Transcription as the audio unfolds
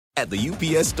At the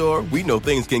UPS Store, we know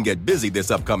things can get busy this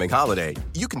upcoming holiday.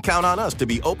 You can count on us to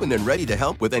be open and ready to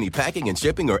help with any packing and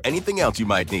shipping or anything else you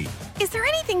might need. Is there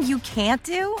anything you can't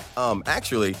do?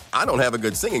 Actually, I don't have a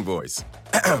good singing voice.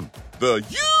 The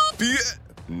UPS...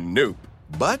 Nope.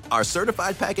 But our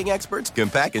certified packing experts can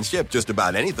pack and ship just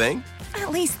about anything.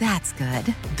 At least that's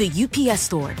good. The UPS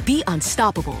Store. Be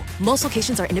unstoppable. Most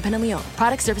locations are independently owned.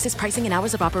 Product, services, pricing, and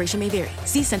hours of operation may vary.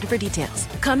 See Center for details.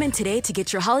 Come in today to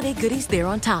get your holiday goodies there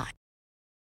on time.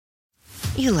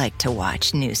 You like to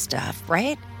watch new stuff,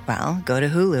 right? Well, go to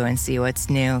Hulu and see what's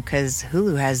new, because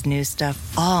Hulu has new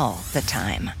stuff all the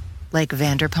time. Like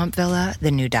Vanderpump Villa,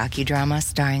 the new docudrama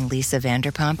starring Lisa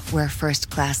Vanderpump, where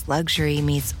first-class luxury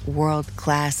meets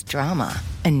world-class drama.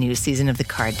 A new season of The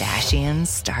Kardashians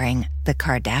starring The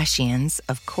Kardashians,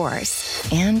 of course.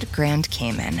 And Grand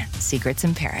Cayman, Secrets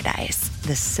in Paradise,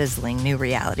 the sizzling new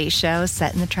reality show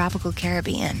set in the tropical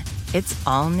Caribbean. It's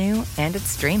all new and it's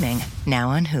streaming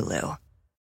now on Hulu.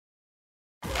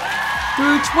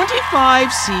 Through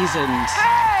 25 seasons,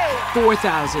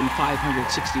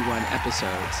 4,561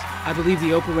 episodes, I believe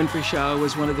The Oprah Winfrey Show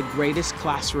was one of the greatest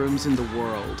classrooms in the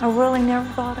world. I really never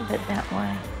thought of it that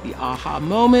way. The aha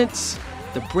moments,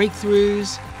 the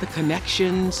breakthroughs, the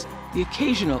connections, the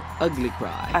occasional ugly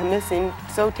cry. I miss him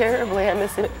so terribly. I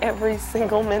miss him every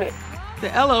single minute. The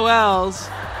LOLs,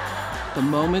 the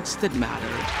moments that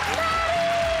mattered,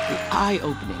 the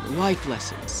eye-opening life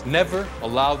lessons. Never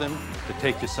allow them to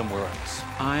take you somewhere else.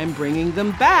 I'm bringing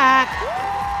them back.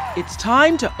 It's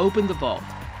time to open the vault.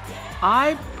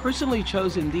 I've personally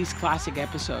chosen these classic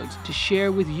episodes to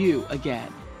share with you again.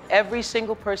 Every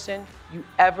single person you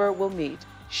ever will meet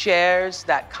shares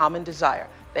that common desire.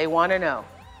 They want to know,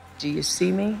 do you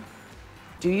see me?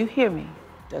 Do you hear me?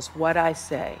 Does what I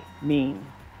say mean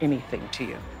anything to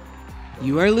you?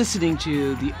 You are listening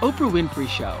to The Oprah Winfrey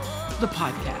Show, the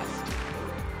podcast.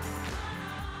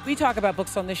 We talk about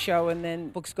books on this show, and then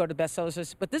books go to bestsellers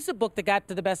list. But this is a book that got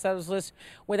to the bestsellers list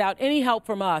without any help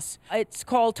from us. It's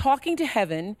called Talking to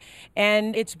Heaven,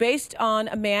 and it's based on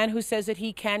a man who says that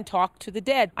he can talk to the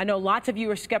dead. I know lots of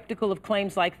you are skeptical of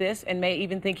claims like this and may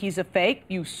even think he's a fake.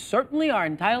 You certainly are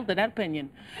entitled to that opinion.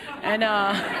 And, you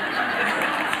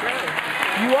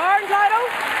are entitled?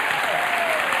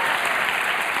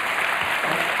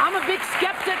 I'm a big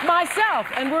skeptic myself,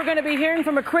 and we're going to be hearing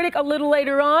from a critic a little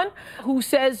later on who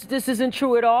says this isn't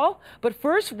true at all. But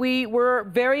first, we were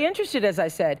very interested, as I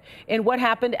said, in what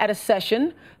happened at a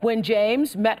session when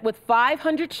James met with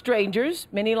 500 strangers,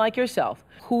 many like yourself,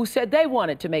 who said they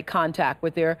wanted to make contact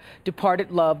with their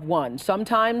departed loved one.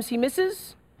 Sometimes he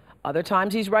misses, other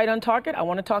times he's right on target. I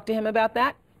want to talk to him about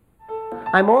that.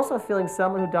 I'm also feeling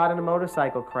someone who died in a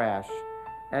motorcycle crash,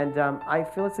 and I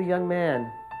feel it's a young man.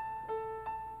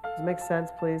 Does it make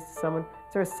sense, please, to someone?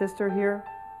 Is there a sister here?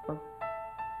 Or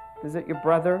is it your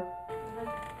brother?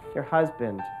 Your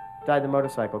husband died in a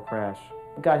motorcycle crash.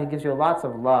 God, he gives you lots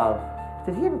of love.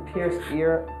 Did he have a pierced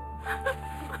ear?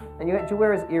 And do you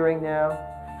wear his earring now?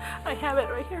 I have it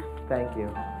right here. Thank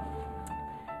you.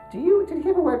 Did he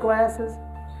ever wear glasses?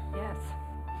 Yes.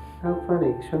 How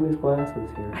funny. Show me his glasses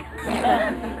here.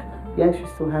 Yeah, she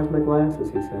still has my glasses,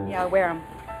 he says. Yeah, I wear them.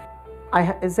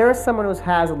 Is there someone who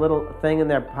has a little thing in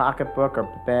their pocketbook or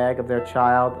bag of their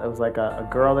child? It was like a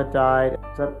girl that died.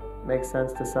 Does that make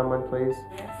sense to someone, please?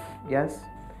 Yes. Yes?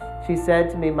 She said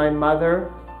to me, my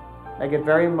mother, I get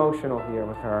very emotional here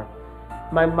with her,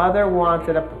 my mother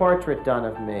wanted a portrait done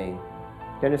of me.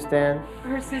 You understand?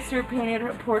 Her sister painted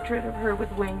a portrait of her with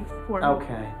wings for me.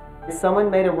 Okay. Someone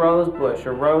made a rose bush,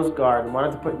 a rose garden,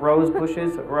 wanted to put rose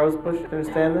bushes, a rose bush. Do you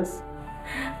understand this?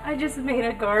 I just made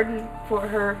a garden for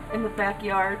her in the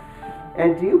backyard.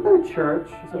 And do you go to church?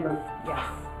 Yes. Yes.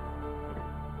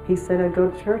 He said I'd go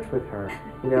to church with her,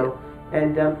 you know.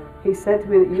 And he said to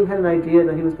me that you had an idea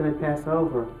that he was going to pass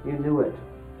over. You knew it.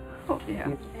 Oh, yeah.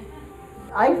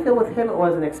 I feel with him it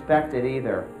wasn't expected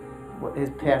either,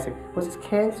 his passing. Was this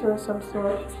cancer of some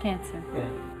sort? It's cancer. Yeah.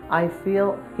 I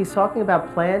feel he's talking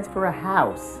about plans for a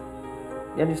house.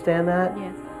 You understand that?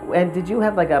 Yes. And did you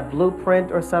have like a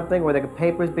blueprint or something where the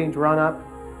paper's being drawn up?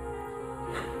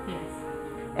 Yes.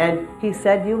 And he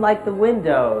said you liked the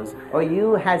windows, or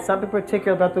you had something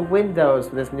particular about the windows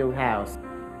for this new house. Do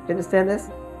you understand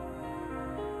this?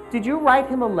 Did you write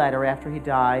him a letter after he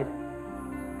died?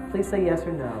 Please say yes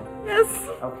or no. Yes.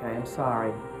 Okay, I'm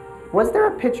sorry. Was there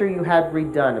a picture you had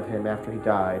redone of him after he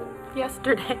died?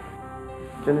 Yesterday.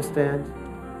 Do you understand?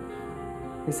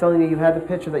 He's telling me you had the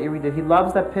picture that you redid. He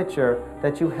loves that picture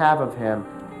that you have of him.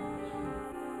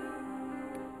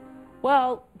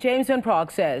 Well, James Van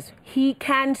Praagh says he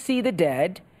can see the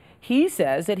dead. He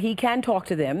says that he can talk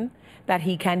to them, that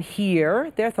he can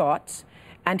hear their thoughts,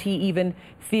 and he even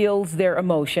feels their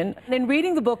emotion. And in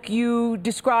reading the book, you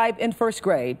describe in first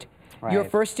grade your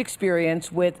first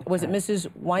experience with, was it Mrs.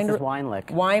 Mrs.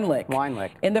 Weinlich.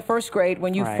 Weinlich. In the first grade,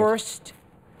 when you first...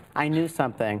 I knew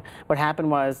something. What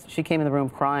happened was, she came in the room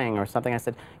crying or something. I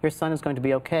said, your son is going to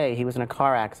be okay. He was in a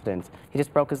car accident. He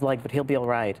just broke his leg, but he'll be all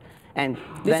right. And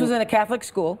this was in a Catholic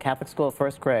school? Catholic school,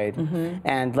 first grade.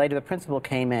 And later the principal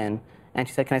came in, and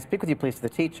she said, can I speak with you, please, to the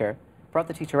teacher? Brought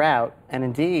the teacher out, and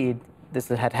indeed, this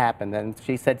had happened. And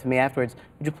she said to me afterwards,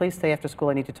 would you please stay after school?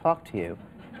 I need to talk to you.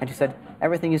 And she said,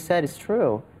 everything you said is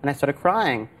true. And I started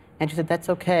crying. And she said, that's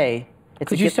okay.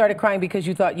 Because you started crying because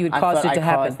you thought you had caused it to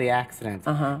happen. I caused the accident.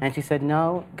 And she said,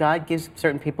 no, God gives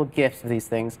certain people gifts of these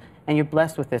things, and you're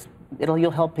blessed with this. You'll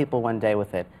help people one day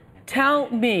with it. Tell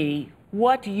me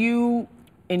what you,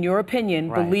 in your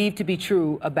opinion, believe to be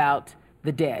true about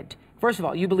the dead. First of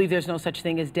all, you believe there's no such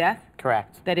thing as death?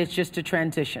 Correct. That it's just a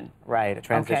transition? Right, a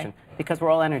transition. Because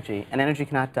we're all energy, and energy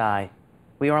cannot die.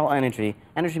 We are all energy.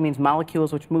 Energy means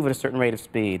molecules which move at a certain rate of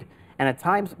speed. And at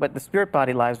times, but the spirit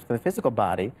body lies within the physical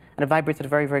body, and it vibrates at a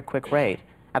very, very quick rate.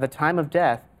 At the time of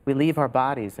death, we leave our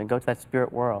bodies and go to that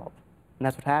spirit world. And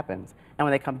that's what happens. And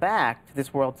when they come back to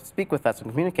this world to speak with us and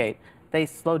communicate, they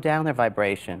slow down their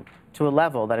vibration to a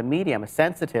level that a medium, a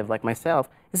sensitive like myself,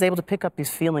 is able to pick up these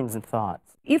feelings and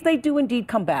thoughts. If they do indeed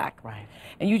come back,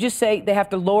 and you just say they have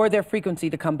to lower their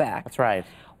frequency to come back. That's right.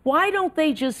 Why don't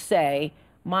they just say,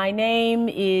 my name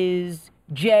is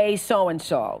Jay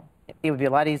so-and-so? It would be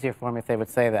a lot easier for me if they would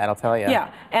say that, I'll tell you.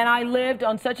 Yeah, and I lived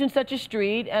on such and such a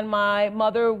street, and my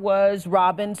mother was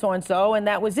Robin so-and-so, and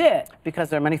that was it. Because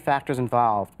there are many factors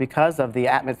involved. Because of the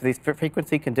atmosphere, these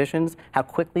frequency conditions, how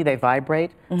quickly they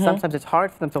vibrate, sometimes it's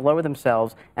hard for them to lower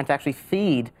themselves and to actually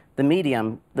feed the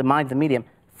medium, the mind of the medium,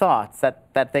 thoughts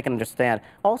that they can understand.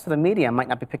 Also, the medium might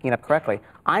not be picking it up correctly.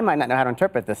 I might not know how to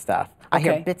interpret this stuff. I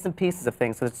hear bits and pieces of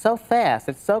things, because it's so fast,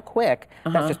 it's so quick,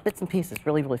 that's just bits and pieces,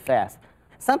 really, really fast.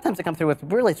 Sometimes they come through with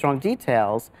really strong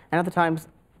details, and other times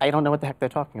I don't know what the heck they're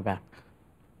talking about.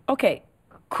 Okay.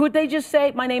 Could they just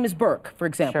say, my name is Burke, for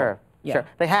example? Sure. Sure.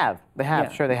 They have.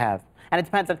 Sure, they have. And it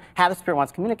depends on how the spirit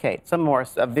wants to communicate. Some more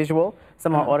visual,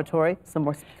 some more auditory, some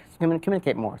more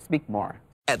communicate more, speak more.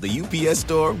 At the UPS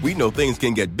Store, we know things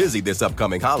can get busy this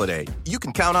upcoming holiday. You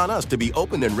can count on us to be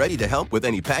open and ready to help with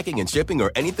any packing and shipping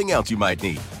or anything else you might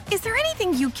need. Is there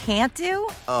anything you can't do?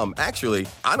 Actually,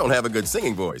 I don't have a good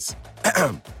singing voice.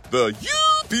 The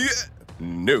UPS...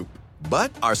 Nope.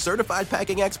 But our certified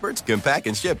packing experts can pack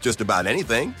and ship just about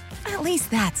anything. At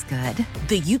least that's good.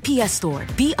 The UPS Store.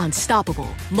 Be unstoppable.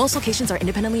 Most locations are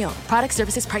independently owned. Product,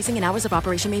 services, pricing, and hours of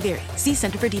operation may vary. See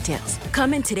Center for details.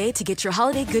 Come in today to get your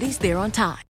holiday goodies there on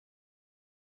time.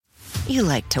 You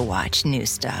like to watch new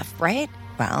stuff, right?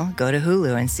 Well, go to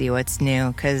Hulu and see what's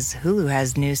new, because Hulu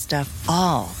has new stuff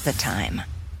all the time.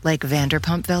 Like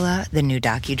Vanderpump Villa, the new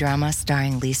docudrama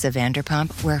starring Lisa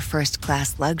Vanderpump, where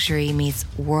first-class luxury meets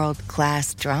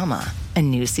world-class drama. A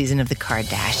new season of The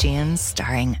Kardashians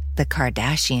starring The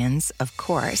Kardashians, of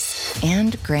course.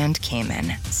 And Grand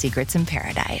Cayman, Secrets in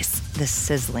Paradise, the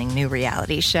sizzling new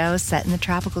reality show set in the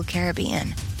tropical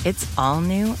Caribbean. It's all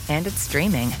new, and it's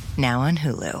streaming now on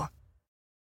Hulu.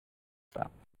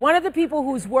 One of the people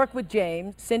who's worked with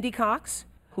James, Cindy Cox,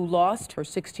 who lost her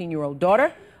 16-year-old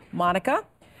daughter, Monica,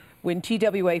 when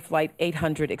TWA Flight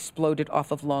 800 exploded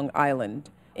off of Long Island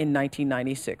in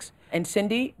 1996. And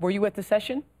Cindy, were you at the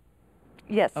session?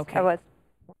 Yes, Okay. I was.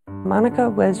 Monica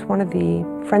was one of the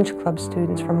French Club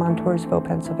students from Montoursville,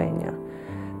 Pennsylvania.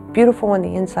 Beautiful on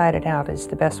the inside and out is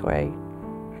the best way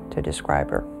to describe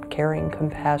her. Caring,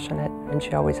 compassionate, and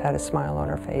she always had a smile on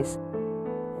her face.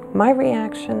 My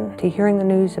reaction to hearing the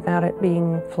news about it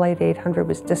being Flight 800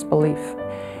 was disbelief.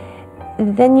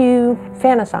 Then you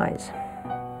fantasize.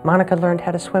 Monica learned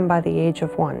how to swim by the age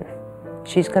of 1.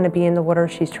 She's going to be in the water,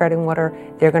 she's treading water,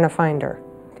 they're going to find her.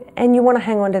 And you want to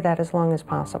hang on to that as long as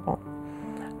possible.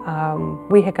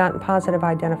 We had gotten positive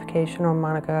identification on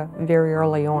Monica very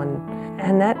early on,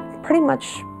 and that pretty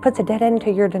much puts a dead end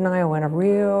to your denial in a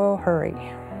real hurry.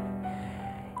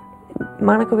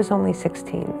 Monica was only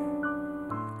 16.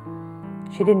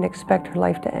 She didn't expect her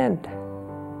life to end.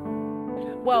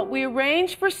 Well, we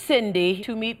arranged for Cindy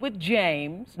to meet with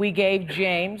James. We gave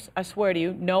James, I swear to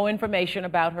you, no information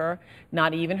about her,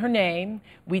 not even her name.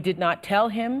 We did not tell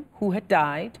him who had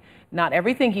died. Not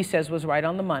everything he says was right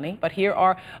on the money, but here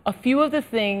are a few of the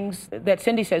things that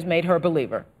Cindy says made her a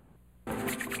believer.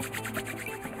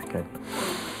 Good.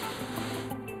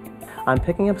 I'm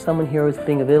picking up someone here who's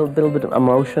being a little bit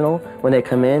emotional when they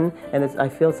come in, and I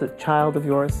feel it's a child of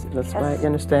yours. That's right, you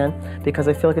understand? Because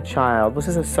I feel like a child. Was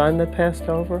this a son that passed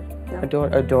over? No.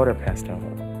 A daughter passed over.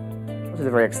 Was She's a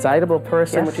very excitable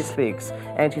person when she speaks.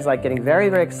 And she's like getting very,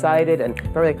 very excited and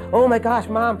very like, oh my gosh,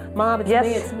 Mom,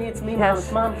 it's me, it's me, Mom,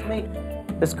 it's me.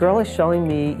 This girl is showing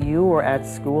me you were at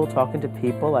school talking to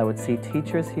people. I would see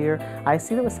teachers here. I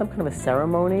see there was some kind of a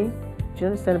ceremony. Do you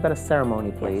understand about a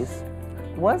ceremony, please? Yes.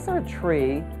 Was there a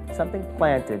tree, something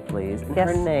planted, please, in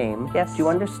her name? Yes. Do you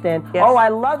understand? Yes. Oh, I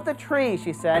love the tree,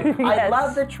 she said. Yes. I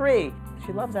love the tree.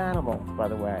 She loves animals, by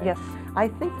the way. Yes. I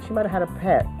think she might have had a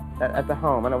pet at the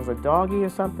home. And it was a doggy or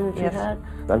something that she had.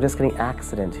 I'm just getting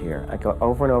accident here. I go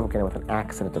over and over again with an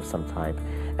accident of some type.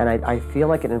 And I feel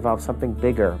like it involves something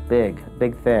bigger, big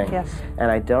thing. Yes. And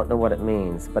I don't know what it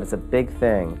means, but it's a big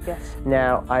thing. Yes.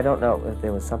 Now, I don't know if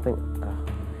there was something...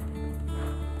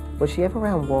 was she ever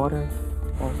around water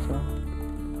also?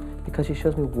 Because she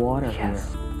shows me water here.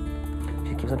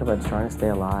 She keeps on talking about trying to stay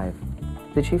alive.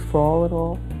 Did she fall at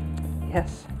all?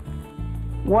 Yes.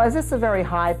 Well, is this a very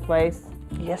high place?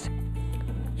 Yes.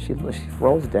 She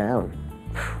rolls down,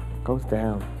 goes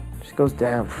down. She goes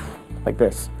down, like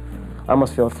this. I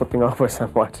almost feel it flipping over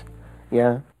somewhat.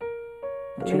 Yeah?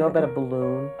 Do you know about a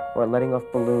balloon or letting off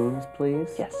balloons,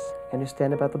 please? Yes. You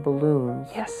understand about the balloons?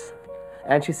 Yes.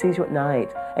 And she sees you at night,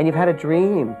 and you've had a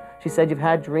dream. She said, you've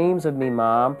had dreams of me,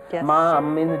 Mom. Yes. Mom,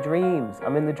 I'm in the dreams.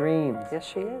 I'm in the dreams. Yes,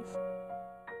 she is.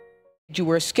 You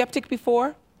were a skeptic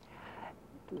before?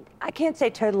 I can't say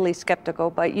totally skeptical,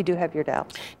 but you do have your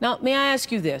doubts. Now, may I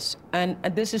ask you this? And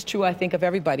this is true, I think, of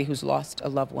everybody who's lost a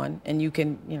loved one, and you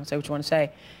can, say what you want to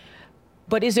say.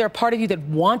 But is there a part of you that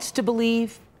wants to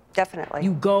believe? Definitely.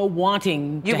 You go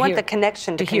wanting you want the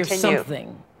connection to continue. Hear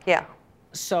something. Yeah.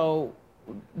 So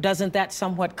doesn't that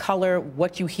somewhat color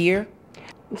what you hear?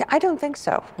 I don't think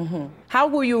so. Mm-hmm. How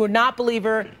were you a not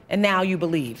believer and now you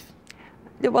believe?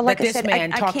 Well, like I said,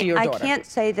 I can't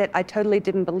say that I totally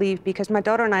didn't believe because my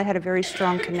daughter and I had a very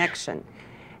strong connection.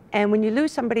 And when you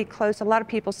lose somebody close, a lot of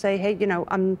people say, hey,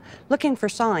 I'm looking for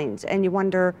signs. And you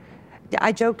wonder,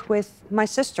 I joked with my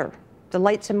sister, the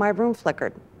lights in my room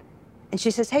flickered. And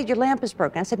she says, hey, your lamp is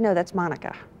broken. I said, no, that's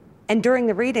Monica. And during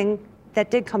the reading,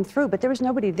 that did come through, but there was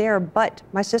nobody there but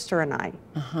my sister and I.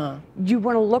 Uh-huh. You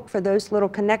want to look for those little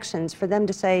connections for them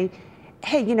to say,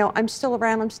 hey, I'm still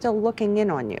around, I'm still looking in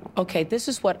on you. Okay, this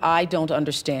is what I don't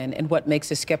understand and what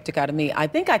makes a skeptic out of me. I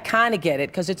think I kind of get it,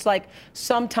 because it's like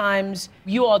sometimes,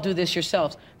 you all do this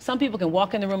yourselves, some people can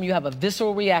walk in the room, you have a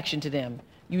visceral reaction to them.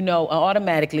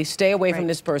 Automatically, stay away from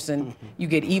this person, you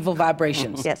get evil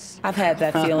vibrations. Yes. I've had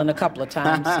that feeling a couple of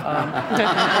times.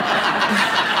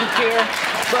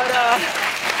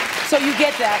 So you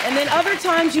get that, and then other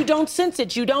times you don't sense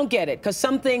it, you don't get it, because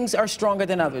some things are stronger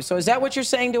than others. So is that what you're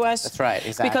saying to us? That's right,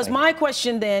 exactly. Because my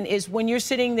question then is, when you're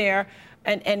sitting there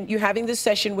and you're having this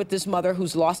session with this mother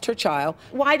who's lost her child,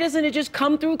 why doesn't it just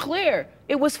come through clear?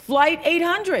 It was Flight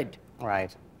 800.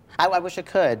 Right. I wish it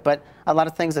could, but a lot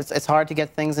of things, it's hard to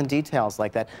get things in details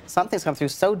like that. Some things come through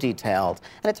so detailed,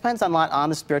 and it depends a lot on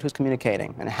the spirit who's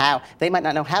communicating and how. They might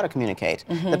not know how to communicate.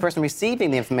 Mm-hmm. The person receiving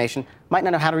the information might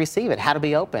not know how to receive it, how to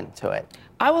be open to it.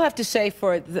 I will have to say,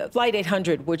 for the Flight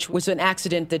 800, which was an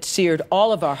accident that seared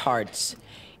all of our hearts,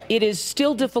 it is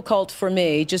still difficult for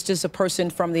me, just as a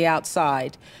person from the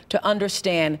outside, to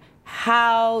understand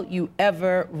how you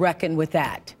ever reckon with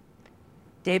that.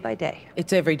 Day by day.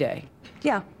 It's every day.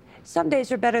 Yeah. Some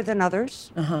days are better than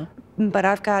others, but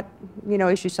I've got,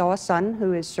 as you saw, a son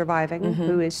who is surviving,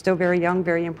 who is still very young,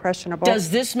 very impressionable.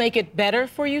 Does this make it better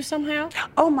for you somehow?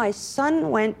 Oh, my son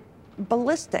went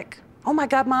ballistic. Oh, my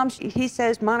God, Mom,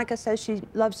 Monica says she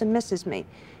loves and misses me.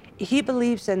 He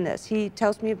believes in this. He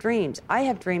tells me of dreams. I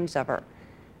have dreams of her.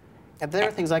 There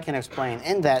are things I can't explain,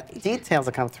 in that details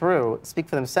that come through speak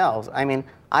for themselves. I mean,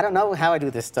 I don't know how I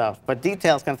do this stuff, but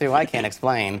details come through I can't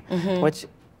explain, which...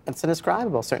 It's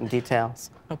indescribable, certain details.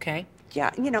 Okay.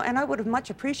 Yeah, and I would have much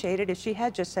appreciated if she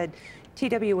had just said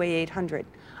TWA 800.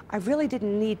 I really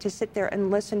didn't need to sit there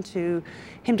and listen to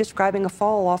him describing a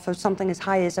fall off of something as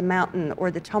high as a mountain,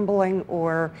 or the tumbling,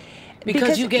 or...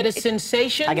 Because you get a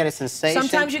sensation? I get a sensation.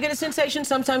 Sometimes you get a sensation,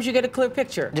 sometimes you get a clear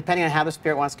picture. Depending on how the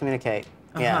spirit wants to communicate.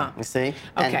 Yeah, you see?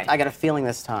 And I got a feeling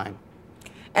this time.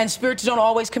 And spirits don't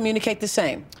always communicate the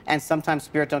same? And sometimes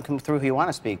spirits don't come through who you want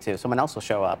to speak to. Someone else will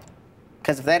show up.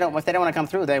 Because if they don't want to come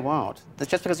through, they won't.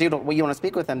 Just because you want to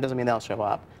speak with them doesn't mean they'll show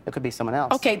up. It could be someone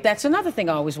else. Okay, that's another thing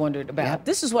I always wondered about. Yeah.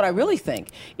 This is what I really think.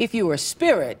 If you were a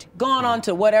spirit, gone on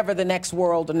to whatever the next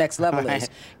world or next level is,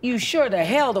 you sure the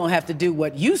hell don't have to do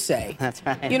what you say. That's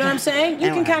right. You know what I'm saying? You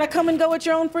can kind of come and go at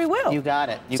your own free will. You got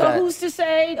it. So who's to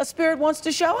say a spirit wants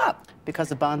to show up? Because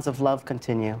the bonds of love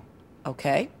continue.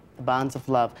 Okay. The bonds of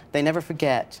love. They never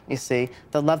forget, you see.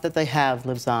 The love that they have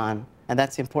lives on. And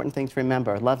that's the important thing to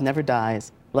remember. Love never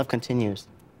dies. Love continues.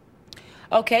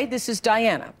 Okay, this is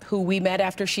Diana, who we met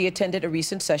after she attended a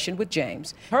recent session with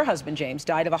James. Her husband, James,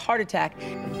 died of a heart attack.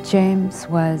 James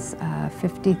was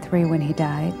 53 when he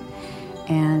died,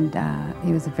 and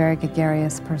he was a very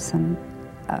gregarious person,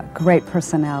 a great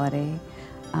personality,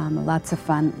 lots of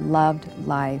fun, loved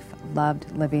life,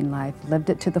 loved living life, lived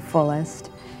it to the fullest.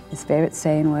 His favorite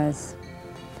saying was,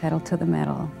 pedal to the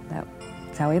metal.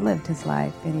 That's how he lived his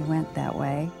life, and he went that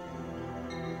way.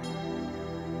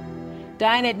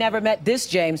 Diana had never met this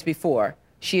James before.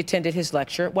 She attended his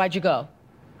lecture. Why'd you go?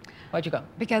 Why'd you go?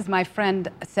 Because my friend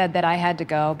said that I had to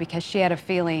go because she had a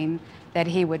feeling that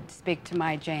he would speak to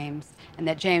my James and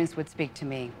that James would speak to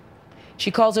me.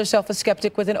 She calls herself a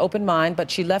skeptic with an open mind,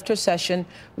 but she left her session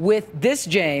with this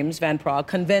James Van Praagh,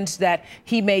 convinced that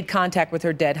he made contact with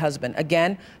her dead husband.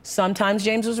 Again, sometimes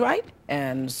James was right,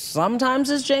 and sometimes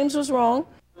this James was wrong.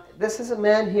 This is a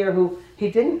man here who,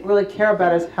 he didn't really care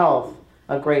about his health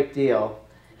a great deal.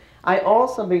 I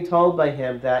also been told by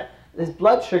him that his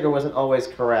blood sugar wasn't always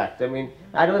correct. I mean,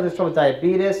 I don't know if there's trouble with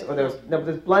diabetes or was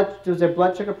there a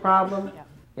blood sugar problem? Yeah.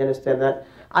 You understand that?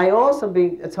 I also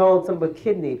been told something with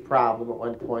kidney problem at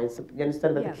one point. So you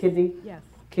understand about the kidney? Yes.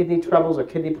 Kidney troubles or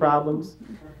kidney problems?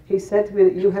 He said to me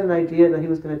that you had an idea that he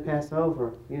was going to pass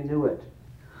over. You knew it.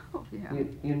 Oh, yeah.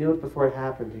 You knew it before it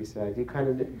happened, he said. You kind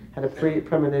of had a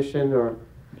premonition, or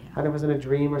I don't know, it wasn't a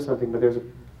dream or something, but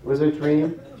was it a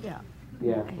dream? Yeah.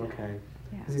 Yeah, okay.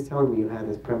 Because he's telling me you had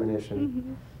this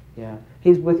premonition. Yeah.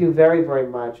 He's with you very, very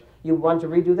much. You want to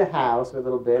redo the house a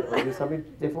little bit, or do something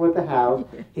different with the house.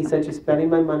 He said, you're spending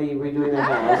my money redoing the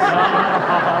house.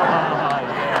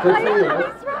 Good for you.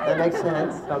 That makes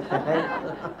sense, okay.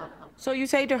 So you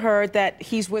say to her that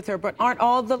he's with her, but aren't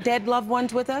all the dead loved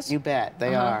ones with us? You bet,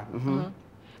 they are. Sure.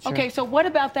 Okay, so what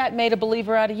about that made a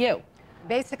believer out of you?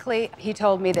 Basically, he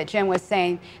told me that Jim was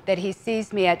saying that he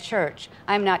sees me at church.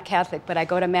 I'm not Catholic, but I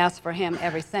go to Mass for him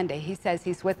every Sunday. He says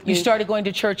he's with me. You started going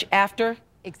to church after?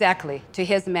 Exactly, to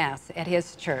his Mass at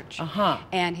his church.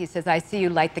 And he says, I see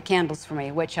you light the candles for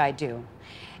me, which I do.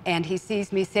 And he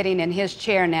sees me sitting in his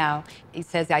chair now. He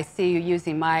says, I see you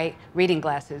using my reading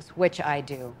glasses, which I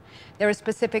do. There are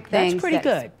specific things. That's pretty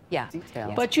good. Yeah.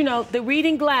 But you know, the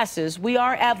reading glasses, we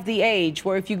are of the age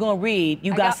where if you're going to read,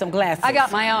 you got some glasses. I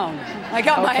got my own. I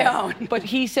got my own. But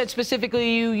he said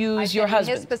specifically you use your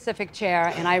husband. His specific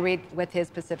chair, and I read with his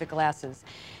specific glasses.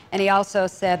 And he also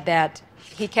said that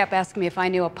he kept asking me if I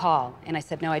knew a Paul. And I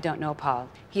said, no, I don't know Paul.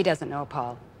 He doesn't know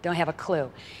Paul. Don't have a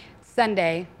clue.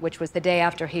 Sunday, which was the day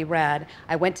after he read,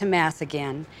 I went to Mass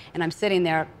again, and I'm sitting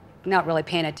there not really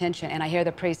paying attention, and I hear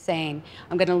the priest saying,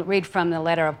 I'm going to read from the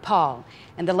letter of Paul.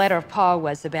 And the letter of Paul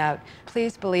was about,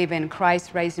 please believe in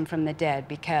Christ raising from the dead,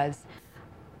 because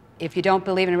if you don't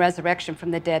believe in resurrection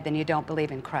from the dead, then you don't believe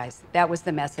in Christ. That was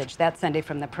the message that Sunday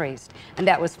from the priest, and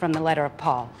that was from the letter of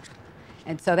Paul.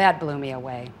 And so that blew me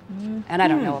away. And I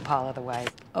don't know a Paul otherwise.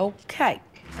 Okay.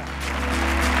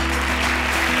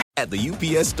 At the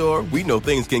UPS Store, we know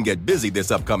things can get busy this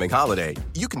upcoming holiday.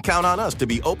 You can count on us to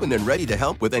be open and ready to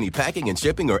help with any packing and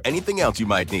shipping or anything else you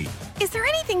might need. Is there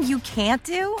anything you can't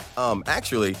do?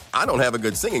 Actually, I don't have a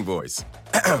good singing voice.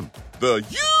 The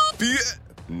UPS...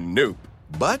 Nope.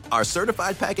 But our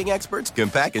certified packing experts can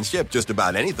pack and ship just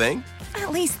about anything.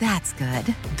 At least that's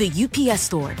good. The UPS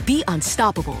Store. Be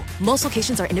unstoppable. Most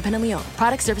locations are independently owned.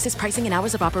 Product, services, pricing, and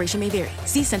hours of operation may vary.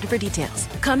 See Center for details.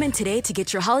 Come in today to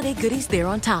get your holiday goodies there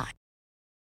on time.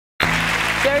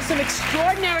 There are some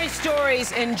extraordinary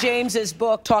stories in James's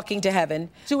book, Talking to Heaven.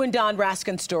 Sue and Don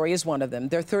Raskin's story is one of them.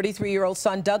 Their 33-year-old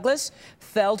son, Douglas,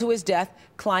 fell to his death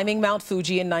climbing Mount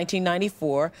Fuji in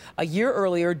 1994. A year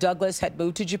earlier, Douglas had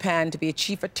moved to Japan to be a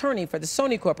chief attorney for the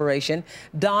Sony Corporation.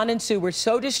 Don and Sue were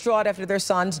so distraught after their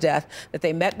son's death that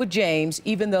they met with James,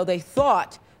 even though they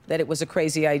thought that it was a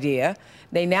crazy idea.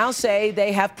 They now say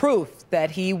they have proof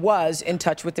that he was in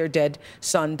touch with their dead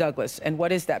son, Douglas. And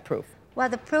what is that proof? Well,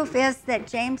 the proof is that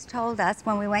James told us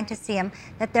when we went to see him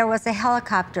that there was a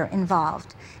helicopter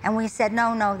involved. And we said,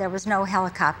 no, there was no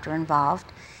helicopter involved.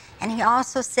 And he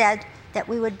also said that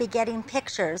we would be getting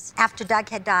pictures after Doug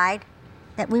had died,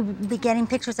 that we would be getting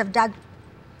pictures of Doug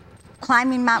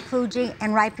climbing Mount Fuji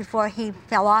and right before he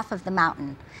fell off of the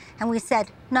mountain. And we said,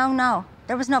 no,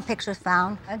 there was no pictures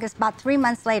found. I guess about 3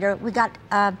 months later, we got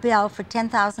a bill for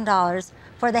 $10,000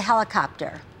 for the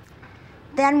helicopter.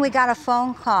 Then we got a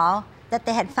phone call that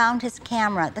they had found his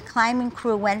camera. The climbing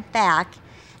crew went back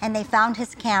and they found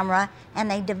his camera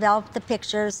and they developed the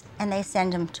pictures and they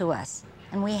sent them to us.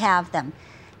 And we have them.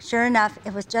 Sure enough,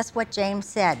 it was just what James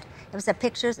said. It was the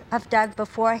pictures of Doug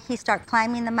before he started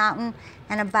climbing the mountain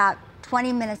and about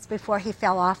 20 minutes before he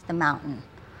fell off the mountain.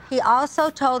 He also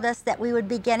told us that we would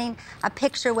be getting a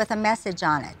picture with a message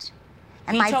on it.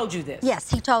 And he told you this? Yes,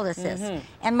 he told us this.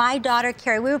 And my daughter,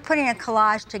 Carrie, we were putting a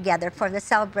collage together for the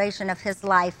celebration of his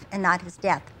life and not his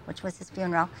death, which was his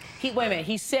funeral. Wait a minute,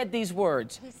 he said these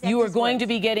words. Said you were these going words. to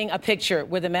be getting a picture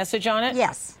with a message on it?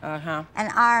 Yes. Uh-huh.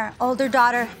 And our older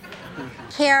daughter,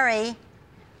 Carrie,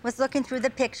 was looking through the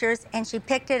pictures, and she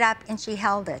picked it up and she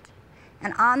held it.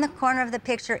 And on the corner of the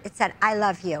picture, it said, "I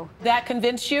love you." That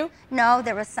convinced you? No,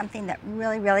 there was something that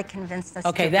really, really convinced us.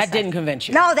 Okay, that didn't convince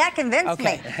you. No, that convinced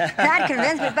Okay. me. That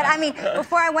convinced me. But I mean,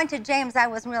 before I went to James, I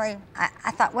was really, I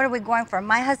thought, what are we going for?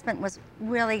 My husband was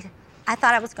really, I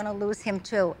thought I was going to lose him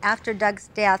too. After Doug's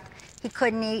death, he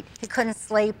couldn't eat, he couldn't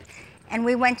sleep. And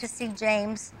we went to see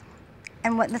James.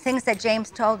 And the things that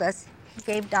James told us, he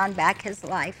gave Don back his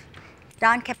life.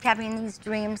 Don kept having these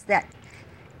dreams that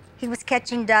he was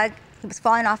catching Doug, he was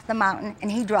falling off the mountain,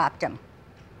 and he dropped him.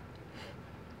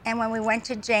 And when we went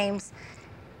to James,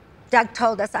 Doug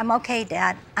told us, "I'm okay,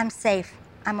 Dad. I'm safe.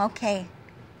 I'm okay.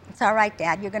 It's all right,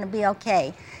 Dad. You're going to be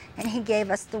okay." And he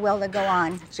gave us the will to go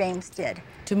on. James did.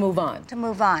 To move on. To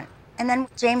move on. And then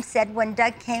James said, when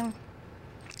Doug came,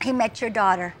 he met your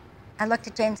daughter. I looked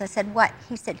at James, I said, "What?"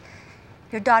 He said,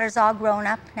 "Your daughter's all grown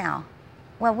up now."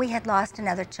 Well, we had lost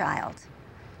another child.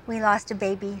 We lost a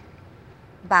baby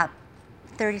about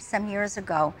 30-some years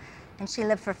ago, and she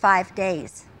lived for 5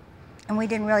 days. And we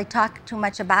didn't really talk too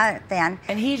much about it then.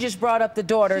 And he just brought up the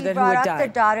daughter He who had brought up died.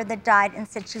 the daughter that died and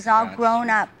said she's all grown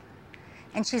up,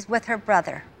 and she's with her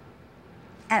brother.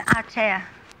 And I'll tell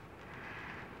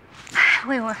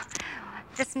you,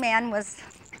 this man was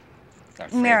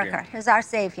a miracle. He was our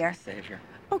savior.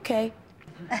 Okay.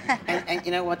 And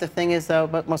you know what the thing is, though,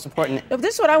 but most important?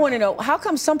 This is what I want to know. How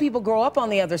come some people grow up on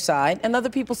the other side and other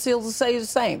people still say the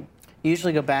same? You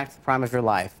usually go back to the prime of your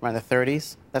life, around the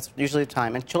 30s. That's usually the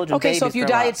time. And children, Okay, babies so if you grow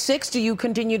die up. at 6, do you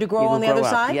continue to grow You will on the grow other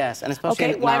up, side? yes, and it's supposed to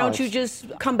Okay, be why don't you acknowledged.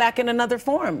 just come back in another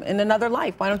form, in another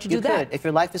life? Why don't you do You that? could. If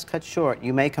your life is cut short,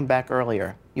 you may come back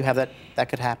earlier. You have that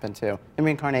could happen too, in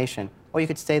reincarnation. Or you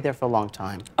could stay there for a long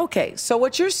time. Okay, so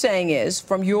what you're saying is,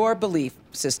 from your belief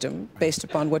system, based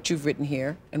upon what you've written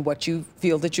here and what you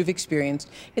feel that you've experienced,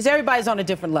 is everybody's on a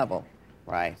different level.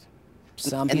 Right.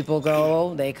 Some people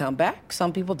go, they come back,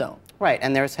 some people don't. Right,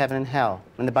 and there's heaven and hell.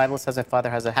 When the Bible says our Father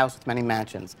has a house with many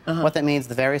mansions, what that means,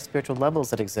 the various spiritual levels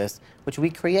that exist, which we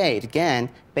create, again,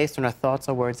 based on our thoughts,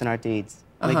 our words, and our deeds.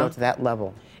 We go to that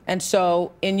level. And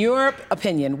so, in your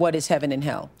opinion, what is heaven and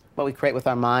hell? What we create with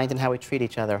our mind and how we treat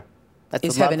each other. That's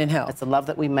Is the love, heaven and hell. That's the love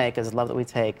that we make, is the love that we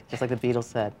take, just like the Beatles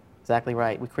said. Exactly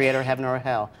right. We create our heaven or our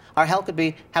hell. Our hell could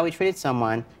be how we treated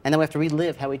someone, and then we have to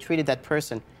relive how we treated that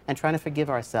person and trying to forgive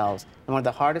ourselves. And one of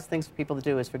the hardest things for people to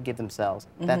do is forgive themselves.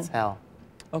 That's hell.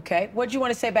 Okay, what do you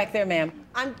want to say back there, ma'am?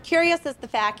 I'm curious as the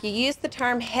fact you use the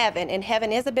term heaven, and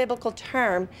heaven is a biblical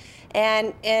term.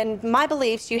 And in my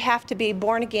beliefs, you have to be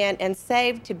born again and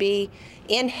saved to be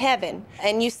in heaven.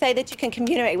 And you say that you can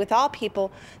communicate with all people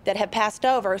that have passed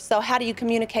over. So how do you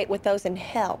communicate with those in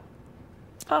hell?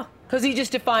 Oh, because he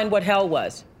just defined what hell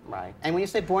was. Right. And when you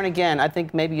say born again, I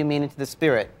think maybe you mean into the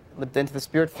spirit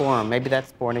form. Maybe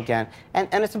that's born again. And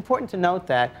it's important to note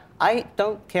that I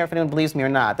don't care if anyone believes me or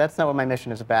not. That's not what my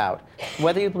mission is about.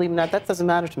 Whether you believe or not, that doesn't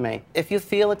matter to me. If you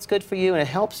feel it's good for you and it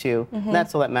helps you,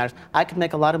 that's all that matters. I could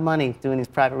make a lot of money doing these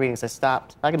private readings. I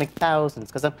stopped. I could make thousands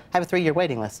because I have a 3-year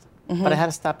waiting list. But I had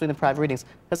to stop doing the private readings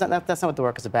because that's not what the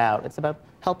work is about. It's about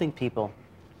helping people.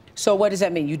 So what does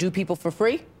that mean? You do people for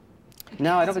free?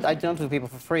 No, I don't do people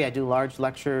for free. I do large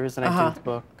lectures and I do the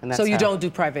book. And that's So you how. don't do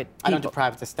private people? I don't do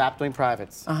privates. I stopped doing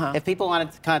privates. If people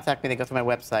wanted to contact me, they go to my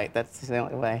website. That's the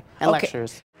only way. And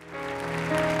lectures.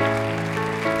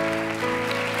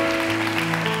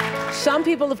 Some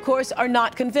people, of course, are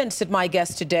not convinced that my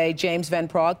guest today, James Van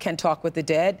Praagh, can talk with the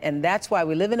dead, and that's why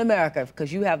we live in America,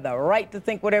 because you have the right to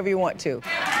think whatever you want to.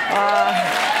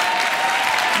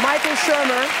 Michael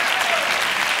Shermer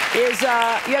is,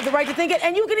 you have the right to think it,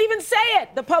 and you can even say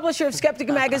it. The publisher of Skeptic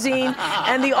Magazine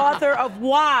and the author of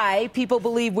Why People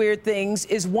Believe Weird Things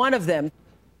is one of them.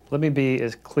 Let me be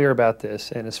as clear about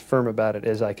this and as firm about it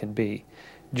as I can be.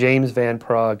 James Van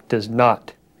Praagh does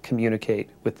not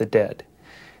communicate with the dead.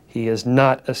 He is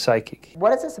not a psychic.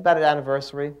 What is this about an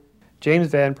anniversary? James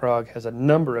Van Praagh has a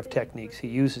number of techniques he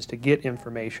uses to get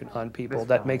information on people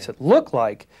that makes it look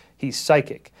like he's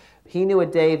psychic. He knew a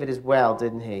David as well,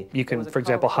 didn't he? You can, for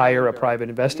example, hire a private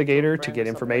investigator to get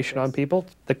information on people.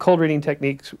 The cold reading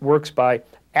technique works by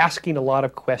asking a lot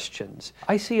of questions.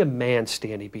 I see a man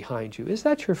standing behind you. Is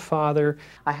that your father?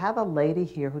 I have a lady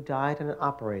here who died on an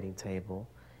operating table,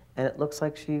 and it looks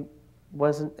like she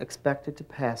wasn't expected to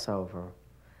pass over.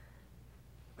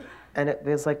 And it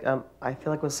feels like, I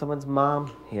feel like it was someone's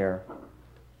mom here.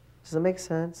 Does that make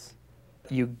sense?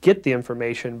 You get the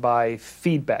information by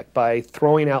feedback, by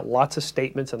throwing out lots of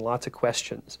statements and lots of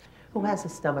questions. Who has a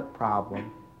stomach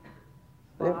problem?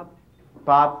 Bob.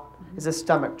 Bob, there's a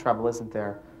stomach trouble, isn't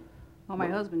there? Well, my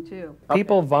husband, too.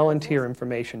 People volunteer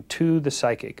information to the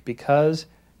psychic because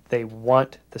they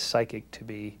want the psychic to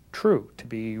be true, to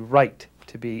be right,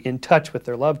 to be in touch with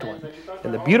their loved one.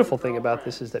 And the beautiful thing about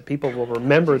this is that people will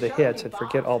remember the hits and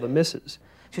forget all the misses.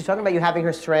 She's talking about you having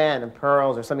her strand and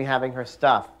pearls, or somebody having her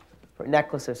stuff, or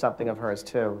necklace or something of hers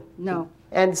too. No.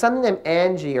 And something named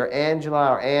Angie or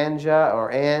Angela or Anja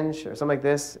or Ange or something like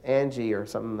this, Angie or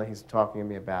something that he's talking to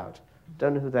me about.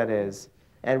 Don't know who that is.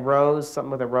 And Rose, something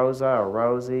with a Rosa or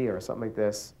Rosie or something like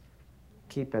this.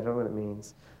 Keep it, I don't know what it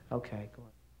means. Okay, go on.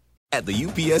 At the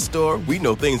UPS Store, we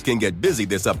know things can get busy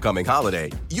this upcoming holiday.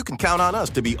 You can count on us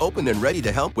to be open and ready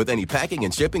to help with any packing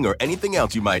and shipping or anything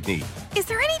else you might need. Is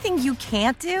there anything you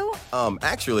can't do?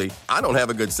 Actually, I don't have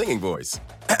a good singing voice.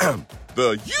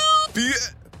 The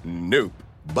UPS... Nope.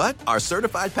 But our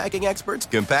certified packing experts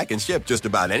can pack and ship just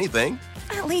about anything.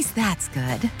 At least that's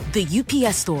good. The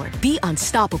UPS Store. Be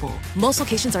unstoppable. Most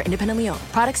locations are independently owned.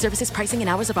 Product, services, pricing, and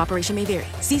hours of operation may vary.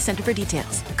 See Center for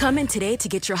details. Come in today to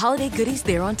get your holiday goodies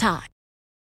there on time.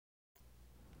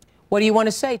 What do you want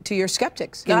to say to your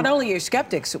skeptics? Not only your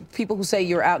skeptics, people who say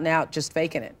you're out and out just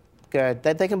faking it. Good.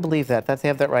 They can believe that they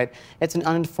have that right. It's an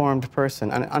uninformed person,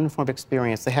 an uninformed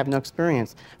experience. They have no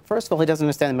experience. First of all, he doesn't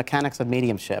understand the mechanics of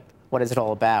mediumship. What is it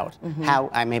all about? How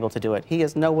I'm able to do it. He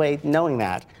has no way knowing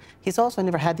that. He's also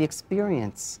never had the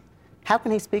experience. How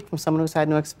can he speak from someone who's had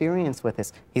no experience with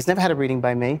this? He's never had a reading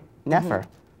by me. Never.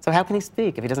 So how can he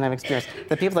speak if he doesn't have experience?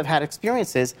 The people that have had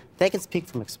experiences, they can speak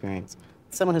from experience.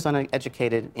 Someone who's an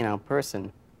uneducated,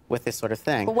 person with this sort of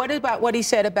thing. But what about what he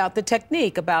said about the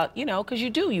technique, about, because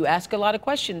you ask a lot of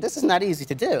questions. This is not easy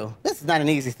to do. This is not an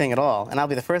easy thing at all. And I'll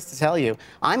be the first to tell you,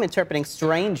 I'm interpreting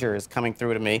strangers coming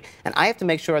through to me, and I have to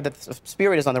make sure that the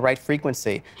spirit is on the right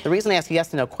frequency. The reason I ask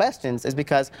yes-to-no questions is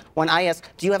because when I ask,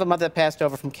 do you have a mother that passed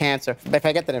over from cancer? If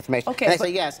I get that information, and I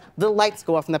say yes, the lights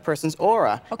go off in that person's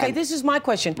aura. Okay, this is my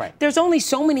question. Right. There's only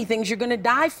so many things you're going to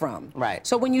die from. Right.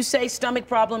 So when you say stomach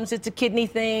problems, it's a kidney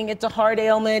thing, it's a heart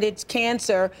ailment, it's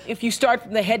cancer. If you start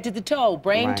from the head to the toe,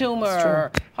 brain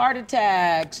tumor, heart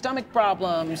attack, stomach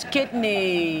problems,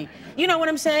 kidney. You know what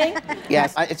I'm saying?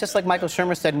 Yes, it's just like Michael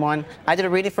Shermer said one. I did a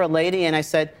reading for a lady, and I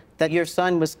said that your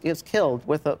son was killed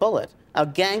with a bullet. A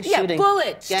gang shooting. Yeah,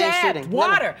 bullet, gang stabbed, shooting.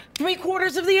 water,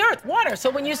 3/4 of the earth, water. So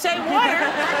when you say water,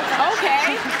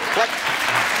 okay.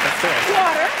 That's it.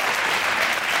 Water.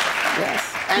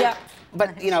 Yes. And,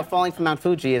 but, falling from Mount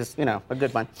Fuji is, a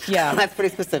good one. Yeah. That's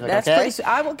pretty specific, That's okay?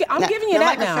 I'm giving you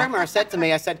that now. Michael Shermer said to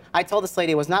me, I told this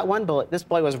lady it was not one bullet. This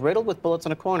boy was riddled with bullets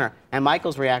in a corner. And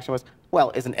Michael's reaction was,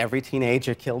 well, isn't every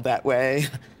teenager killed that way?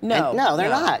 No. No, they're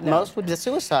not. No. Most would be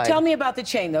suicide. Tell me about the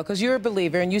chain, though, because you're a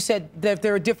believer, and you said that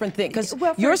there are different things.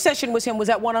 Because your session with him, was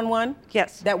that one-on-one?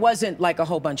 Yes. That wasn't like a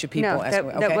whole bunch of people? No,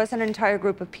 that was an entire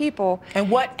group of people.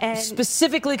 And what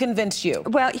specifically convinced you?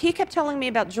 Well, he kept telling me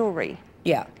about jewelry.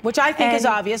 Yeah, which I think is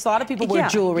obvious. A lot of people wear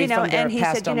jewelry from their and he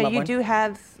past said, on loved you one. do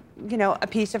have, a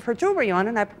piece of her jewelry on,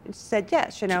 and I said,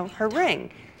 yes, her ring.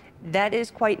 That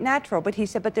is quite natural. But he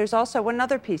said, but there's also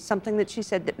another piece, something that she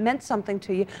said that meant something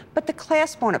to you, but the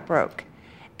clasp on it broke.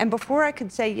 And before I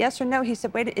could say yes or no, he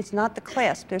said, wait, it's not the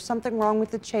clasp. There's something wrong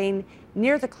with the chain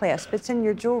near the clasp. It's in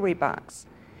your jewelry box.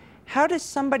 How does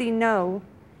somebody know?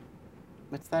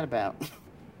 What's that about?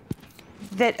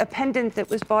 That a pendant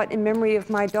that was bought in memory of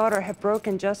my daughter had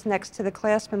broken just next to the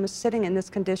clasp and was sitting in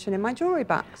this condition in my jewelry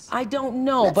box. I don't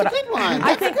know, That's but a good one.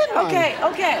 I think okay.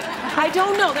 I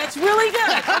don't know. That's really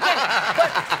good.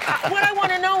 Okay, but what I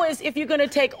want to know is if you're going to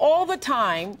take all the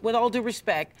time, with all due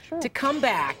respect, to come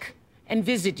back and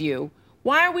visit you,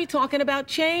 why are we talking about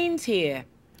chains here?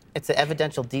 It's the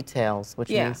evidential details which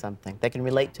mean something. They can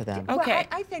relate to them. Okay.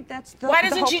 Well, I think that's the Why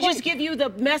doesn't the whole she point. just give you the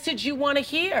message you want to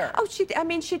hear? Oh, she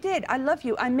did. I love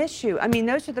you. I miss you. I mean,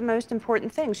 those are the most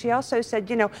important things. She also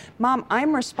said, Mom,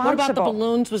 I'm responsible. What about the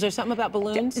balloons? Was there something about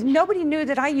balloons? Nobody knew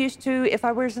that I used to, if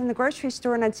I was in the grocery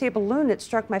store and I'd see a balloon that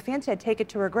struck my fancy, I'd take it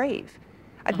to her grave.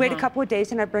 I'd wait a couple of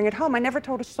days and I'd bring it home. I never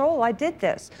told a soul I did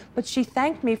this. But she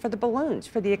thanked me for the balloons,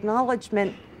 for the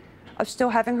acknowledgement of still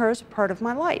having her as a part of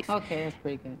my life. Okay, that's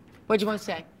pretty good. What do you want to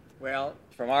say? Well,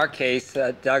 from our case,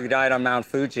 Doug died on Mount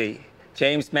Fuji.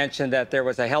 James mentioned that there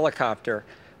was a helicopter.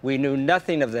 We knew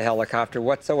nothing of the helicopter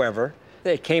whatsoever.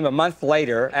 It came a month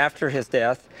later after his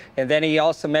death, and then he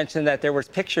also mentioned that there was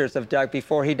pictures of Doug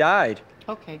before he died.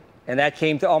 Okay. And that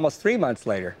came to almost 3 months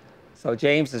later. So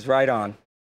James is right on.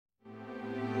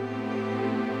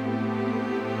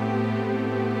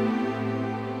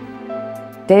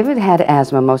 David had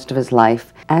asthma most of his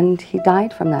life, and he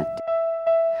died from that.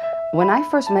 When I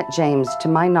first met James, to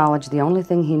my knowledge, the only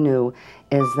thing he knew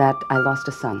is that I lost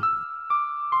a son.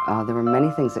 There were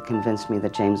many things that convinced me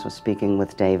that James was speaking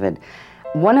with David.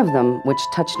 One of them, which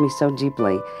touched me so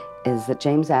deeply, is that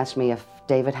James asked me if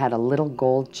David had a little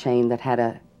gold chain that had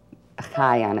a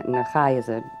chai on it, and a chai is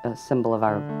a symbol of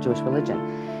our Jewish religion.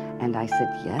 And I said,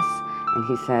 yes. And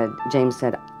he said, James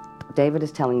said, David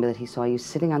is telling me that he saw you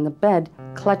sitting on the bed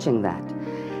clutching that.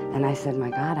 And I said, my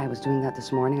God, I was doing that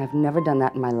this morning. I've never done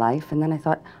that in my life. And then I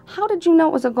thought, how did you know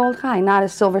it was a gold chai, not a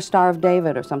silver star of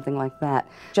David or something like that?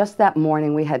 Just that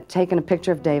morning, we had taken a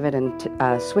picture of David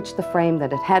and switched the frame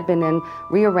that it had been in,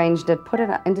 rearranged it, put it,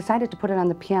 and decided to put it on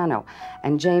the piano.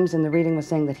 And James in the reading was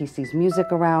saying that he sees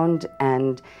music around,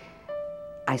 and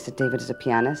I said, David is a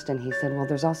pianist, and he said, well,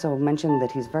 there's also mention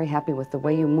that he's very happy with the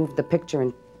way you moved the picture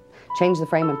and changed the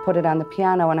frame and put it on the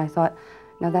piano. And I thought,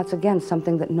 now that's again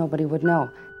something that nobody would know.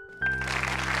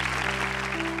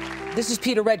 This is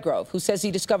Peter Redgrove, who says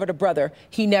he discovered a brother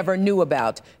he never knew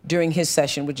about during his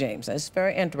session with James. That's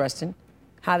very interesting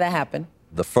how that happened.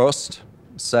 The first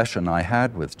session I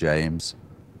had with James,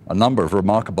 a number of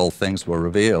remarkable things were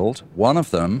revealed. One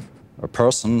of them, a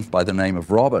person by the name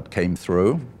of Robert came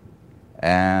through,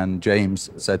 and James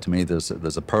said to me, there's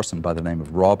a person by the name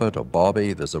of Robert or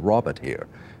Bobby, there's a Robert here.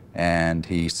 And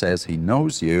he says he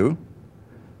knows you,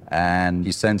 and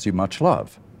he sends you much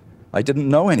love. I didn't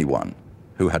know anyone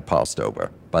who had passed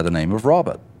over by the name of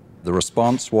Robert. The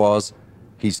response was,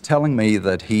 he's telling me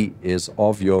that he is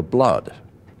of your blood.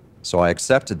 So I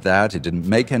accepted that. It didn't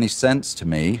make any sense to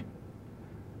me.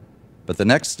 But the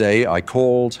next day, I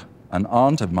called an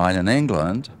aunt of mine in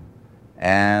England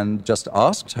and just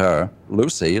asked her,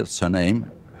 Lucy, it's her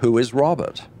name, who is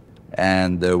Robert?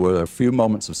 And there were a few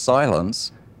moments of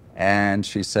silence, and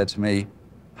she said to me,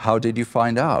 how did you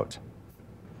find out?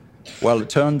 Well, it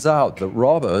turns out that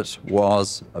Robert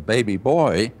was a baby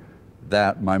boy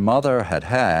that my mother had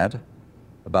had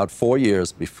about 4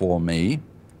 years before me,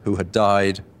 who had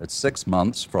died at 6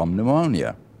 months from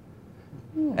pneumonia.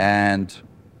 And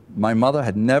my mother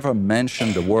had never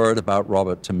mentioned a word about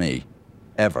Robert to me,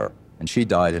 ever. And she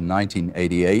died in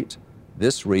 1988.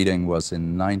 This reading was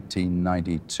in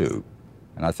 1992.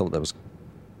 And I thought that was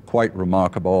quite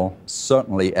remarkable,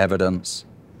 certainly evidence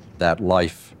that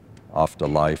life after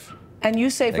life And you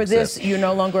say for exists. this, you're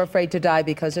no longer afraid to die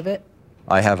because of it?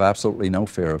 I have absolutely no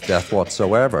fear of death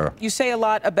whatsoever. You say a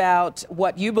lot about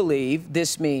what you believe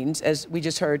this means, as we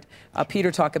just heard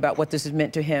Peter talk about what this has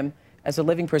meant to him as a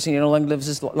living person. He no longer lives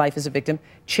his life as a victim.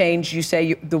 Changed, you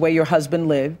say, the way your husband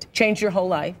lived. Changed your whole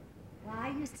life. Well, I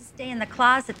used to stay in the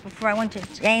closet before I went to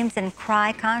James and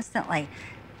cry constantly,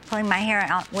 pulling my hair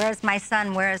out. Where's my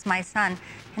son? Where is my son?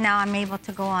 And now I'm able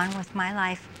to go on with my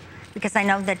life because I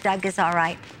know that Doug is all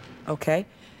right. Okay.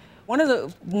 One of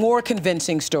the more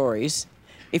convincing stories,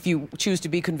 if you choose to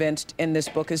be convinced, in this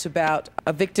book is about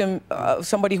a victim,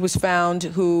 somebody who was found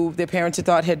who their parents had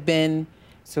thought had been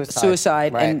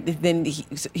suicide, right. and then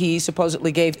he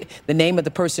supposedly gave the name of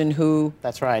the person who...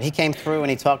 That's right. He came through and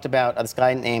he talked about this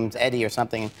guy named Eddie or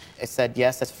something. I said,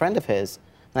 yes, that's a friend of his.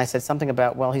 And I said something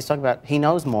about, well, he's talking about, he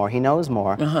knows more.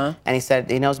 And he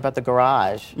said he knows about the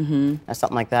garage, or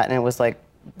something like that. And it was like,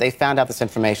 they found out this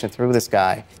information through this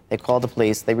guy. They called the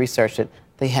police, they researched it.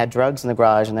 They had drugs in the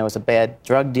garage, and there was a bad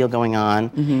drug deal going on,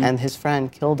 and his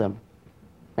friend killed him.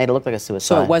 Made it look like a suicide.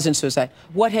 So it wasn't suicide.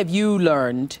 What have you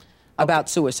learned about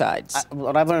suicides?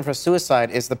 What I've learned for suicide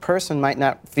is the person might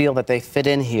not feel that they fit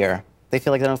in here. They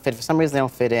feel like they don't fit. For some reason, they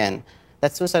don't fit in.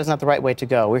 That suicide is not the right way to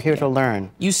go. We're here to learn.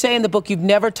 You say in the book you've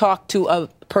never talked to a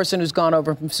person who's gone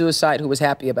over from suicide who was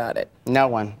happy about it. No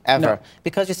one, ever. No.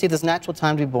 Because you see, there's natural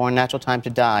time to be born, natural time to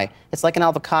die. It's like an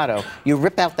avocado. You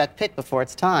rip out that pit before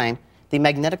it's time. The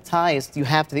magnetic ties you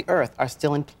have to the earth are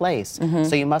still in place.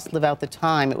 So you must live out the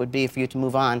time it would be for you to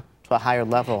move on to a higher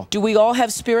level. Do we all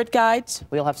have spirit guides?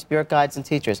 We all have spirit guides and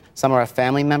teachers. Some are our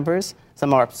family members.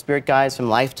 Some are spirit guides from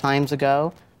lifetimes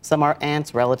ago. Some are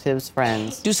aunts, relatives,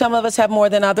 friends. Do some of us have more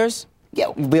than others?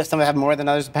 Yeah, some have more than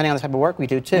others, depending on the type of work we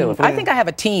do, too. I think I have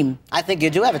a team. I think you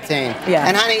do have a team. Yeah.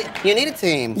 And, honey, you need a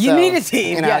team. You need a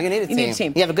team. You know, yeah. you need a team. You need a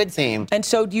team. You have a good team. And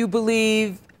so do you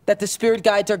believe that the spirit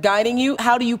guides are guiding you?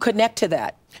 How do you connect to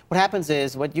that? What happens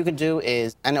is, what you can do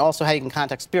is, and also how you can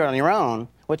contact spirit on your own,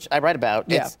 which I write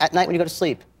about, it's at night when you go to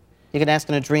sleep. You can ask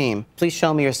in a dream, please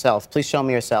show me yourself, please show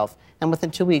me yourself. And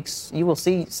within 2 weeks, you will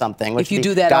see something. If you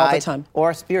do that all the time. Or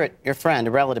a spirit, your friend,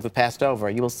 a relative who passed over.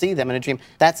 You will see them in a dream.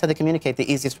 That's how they communicate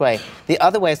the easiest way. The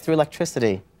other way is through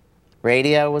electricity.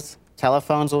 Radios,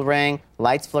 telephones will ring,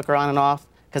 lights flicker on and off.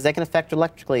 because they can affect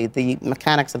electrically the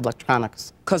mechanics of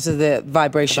electronics. Because of the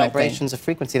vibrational The vibrations of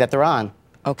frequency that they're on.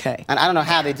 Okay. And I don't know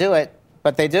how they do it,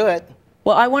 but they do it.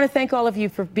 Well, I want to thank all of you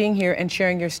for being here and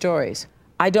sharing your stories.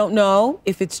 I don't know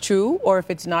if it's true or if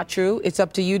it's not true. It's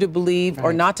up to you to believe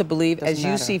or not to believe as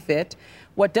you see fit.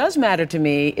 What does matter to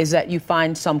me is that you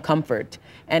find some comfort.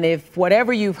 And if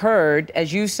whatever you've heard,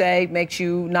 as you say, makes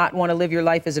you not want to live your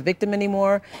life as a victim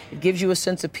anymore, it gives you a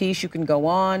sense of peace, you can go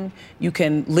on, you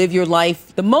can live your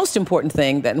life. The most important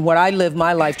thing, that and what I live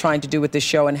my life trying to do with this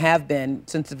show and have been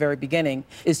since the very beginning,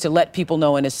 is to let people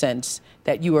know in a sense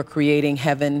that you are creating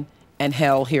heaven and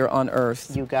hell here on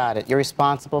earth. You got it. You're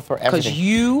responsible for everything. Because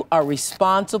you are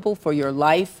responsible for your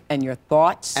life and your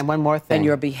thoughts. And one more thing. And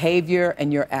your behavior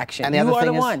and your action. And the you other are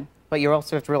thing the is, one. But you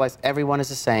also have to realize everyone is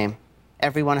the same.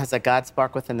 Everyone has a God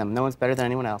spark within them. No one's better than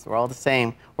anyone else. We're all the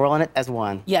same. We're all in it as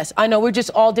one. Yes, I know. We're just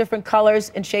all different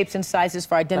colors and shapes and sizes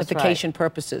for identification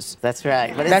purposes. That's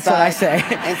right. But that's what I say.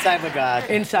 Inside of God.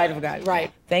 Inside of God,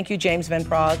 right. Thank you, James Van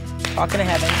Praagh. Talking to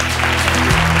heaven.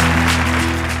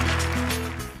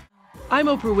 I'm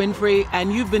Oprah Winfrey,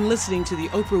 and you've been listening to The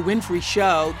Oprah Winfrey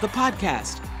Show, the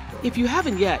podcast. If you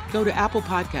haven't yet, go to Apple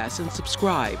Podcasts and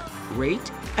subscribe, rate,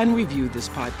 and review this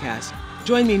podcast.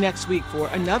 Join me next week for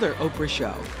another Oprah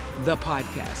Show, the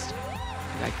podcast.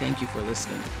 And I thank you for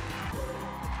listening.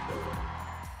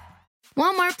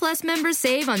 Walmart Plus members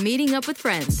save on meeting up with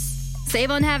friends. Save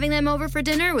on having them over for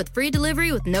dinner with free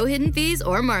delivery with no hidden fees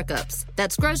or markups.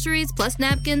 That's groceries, plus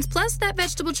napkins, plus that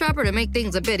vegetable chopper to make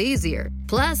things a bit easier.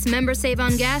 Plus, members save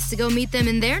on gas to go meet them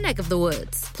in their neck of the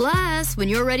woods. Plus, when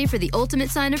you're ready for the ultimate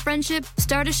sign of friendship,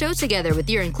 start a show together with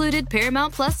your included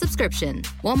Paramount Plus subscription.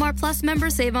 Walmart Plus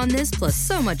members save on this plus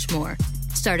so much more.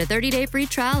 Start a 30-day free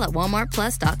trial at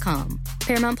walmartplus.com.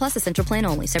 Paramount Plus Essential Plan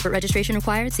only. Separate registration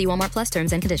required. See Walmart Plus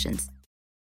terms and conditions.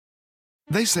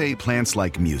 They say plants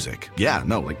like music. Yeah,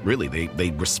 no, like really,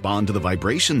 they respond to the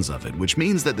vibrations of it, which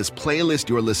means that this playlist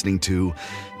you're listening to,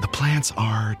 the plants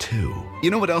are too. You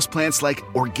know what else plants like?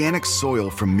 Organic soil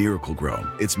from Miracle Grow.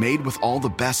 It's made with all the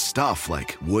best stuff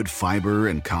like wood fiber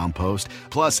and compost.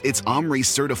 Plus, it's OMRI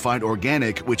certified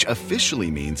organic, which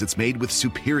officially means it's made with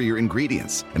superior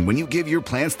ingredients. And when you give your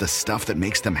plants the stuff that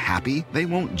makes them happy, they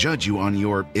won't judge you on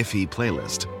your iffy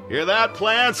playlist. Hear that,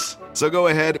 plants? So go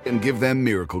ahead and give them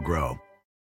Miracle Grow.